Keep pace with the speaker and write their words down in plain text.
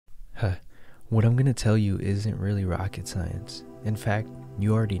What I'm going to tell you isn't really rocket science. In fact,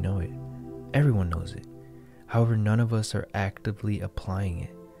 you already know it. Everyone knows it. However, none of us are actively applying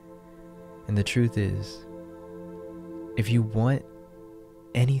it. And the truth is, if you want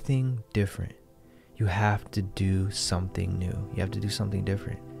anything different, you have to do something new. You have to do something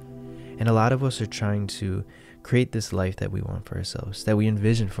different. And a lot of us are trying to create this life that we want for ourselves, that we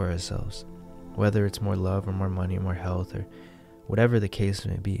envision for ourselves, whether it's more love or more money or more health or whatever the case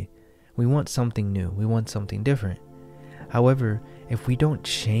may be. We want something new. We want something different. However, if we don't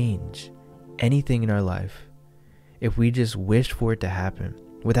change anything in our life, if we just wish for it to happen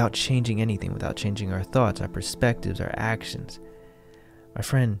without changing anything, without changing our thoughts, our perspectives, our actions, my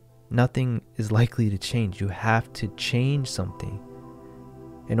friend, nothing is likely to change. You have to change something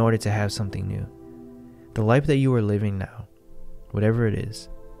in order to have something new. The life that you are living now, whatever it is,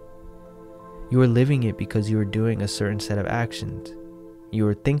 you are living it because you are doing a certain set of actions. You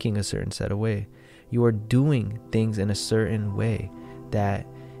are thinking a certain set of way. You are doing things in a certain way that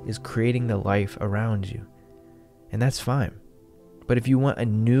is creating the life around you. And that's fine. But if you want a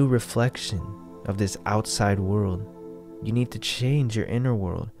new reflection of this outside world, you need to change your inner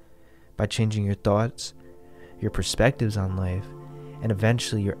world by changing your thoughts, your perspectives on life, and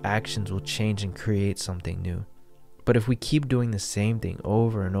eventually your actions will change and create something new. But if we keep doing the same thing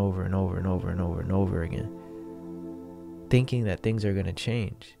over and over and over and over and over and over again, thinking that things are going to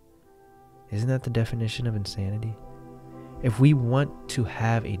change, isn't that the definition of insanity? If we want to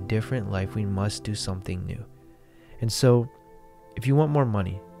have a different life, we must do something new. And so, if you want more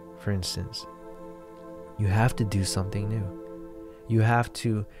money, for instance, you have to do something new. You have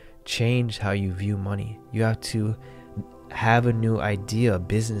to change how you view money. You have to have a new idea, a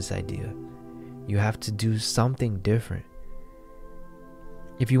business idea. You have to do something different.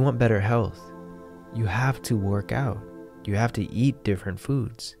 If you want better health, you have to work out. You have to eat different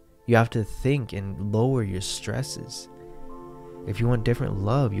foods. You have to think and lower your stresses. If you want different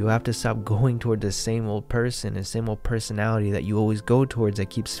love, you have to stop going toward the same old person and same old personality that you always go towards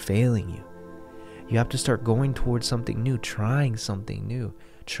that keeps failing you. You have to start going towards something new, trying something new,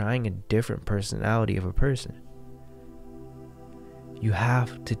 trying a different personality of a person. You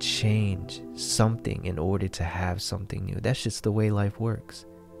have to change something in order to have something new. That's just the way life works.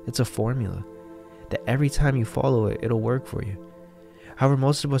 It's a formula that every time you follow it, it'll work for you. However,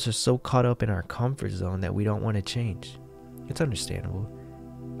 most of us are so caught up in our comfort zone that we don't want to change. It's understandable.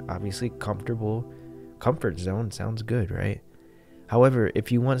 Obviously, comfort zone sounds good, right? However,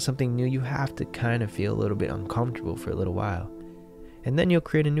 if you want something new, you have to kind of feel a little bit uncomfortable for a little while. And then you'll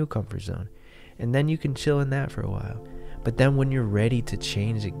create a new comfort zone. And then you can chill in that for a while. But then when you're ready to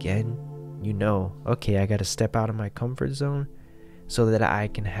change again, you know, okay, I got to step out of my comfort zone so that I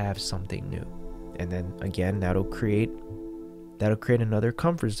can have something new. And then again, that'll create another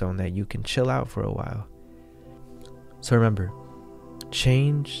comfort zone that you can chill out for a while. So remember,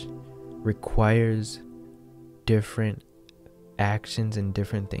 change requires different actions and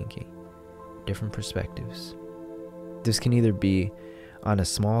different thinking, different perspectives. This can either be on a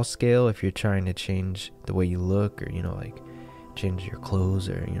small scale if you're trying to change the way you look, or like change your clothes,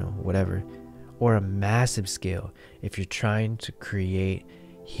 or whatever, or a massive scale if you're trying to create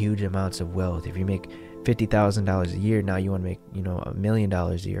huge amounts of wealth. If you make $50,000 a year, now you want to make $1 million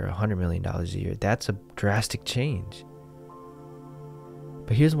a year, $100 million a year. That's a drastic change.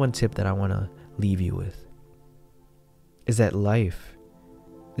 But here's one tip that I want to leave you with, is that life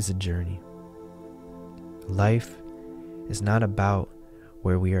is a journey. Life is not about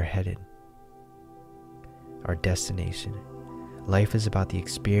where we are headed, our destination. Life is about the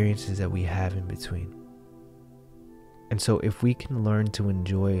experiences that we have in between. And so if we can learn to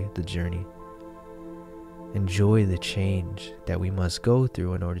enjoy the journey, enjoy the change that we must go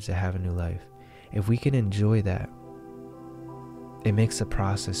through in order to have a new life, if we can enjoy that, it makes the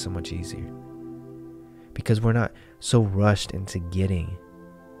process so much easier. Because we're not so rushed into getting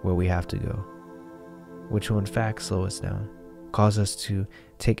where we have to go, which will in fact slow us down, cause us to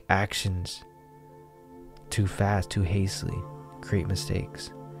take actions too fast, too hastily, create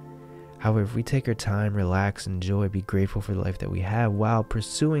mistakes. However, if we take our time, relax, enjoy, be grateful for the life that we have while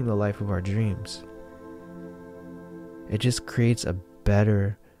pursuing the life of our dreams, it just creates a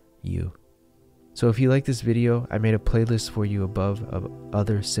better you. So if you like this video, I made a playlist for you above of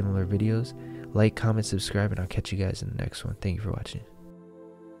other similar videos. Like, comment, subscribe, and I'll catch you guys in the next one. Thank you for watching.